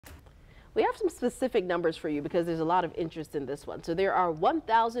We have some specific numbers for you because there's a lot of interest in this one. So there are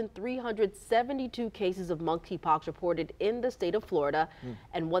 1,372 cases of monkeypox reported in the state of Florida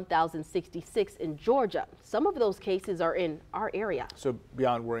and 1,066 in Georgia. Some of those cases are in our area. So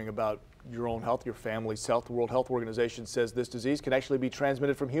beyond worrying about your own health, your family's health, the World Health Organization says this disease can actually be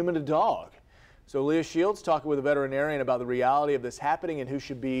transmitted from human to dog. So Leah Shields talking with a veterinarian about the reality of this happening and who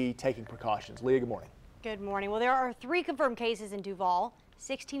should be taking precautions. Leah, good morning. Good morning. Well, there are 3 confirmed cases in Duval,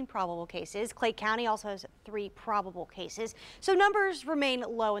 16 probable cases. Clay County also has 3 probable cases. So numbers remain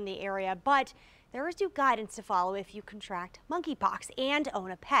low in the area, but there is new guidance to follow if you contract monkeypox and own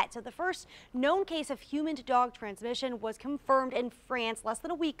a pet. So the first known case of human to dog transmission was confirmed in France less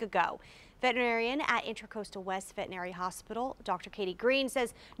than a week ago. Veterinarian at Intracoastal West Veterinary Hospital, Dr. Katie Green,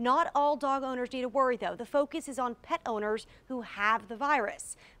 says not all dog owners need to worry, though. The focus is on pet owners who have the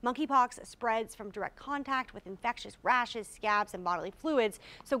virus. Monkeypox spreads from direct contact with infectious rashes, scabs, and bodily fluids.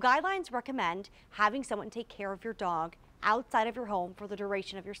 So guidelines recommend having someone take care of your dog outside of your home for the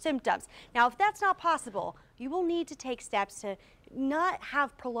duration of your symptoms. Now, if that's not possible, you will need to take steps to not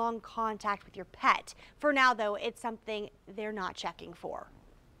have prolonged contact with your pet. For now, though, it's something they're not checking for.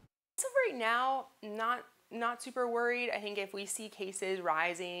 So right now, not super worried. I think if we see cases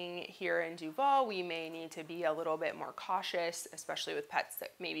rising here in Duval, we may need to be a little bit more cautious, especially with pets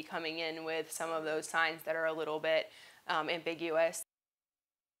that may be coming in with some of those signs that are a little bit ambiguous.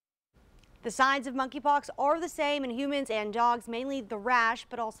 The signs of monkeypox are the same in humans and dogs, mainly the rash,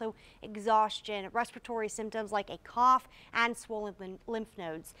 but also exhaustion, respiratory symptoms like a cough, and swollen lymph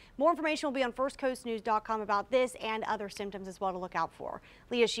nodes. More information will be on firstcoastnews.com about this and other symptoms as well to look out for.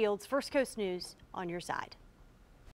 Leah Shields, First Coast News, on your side.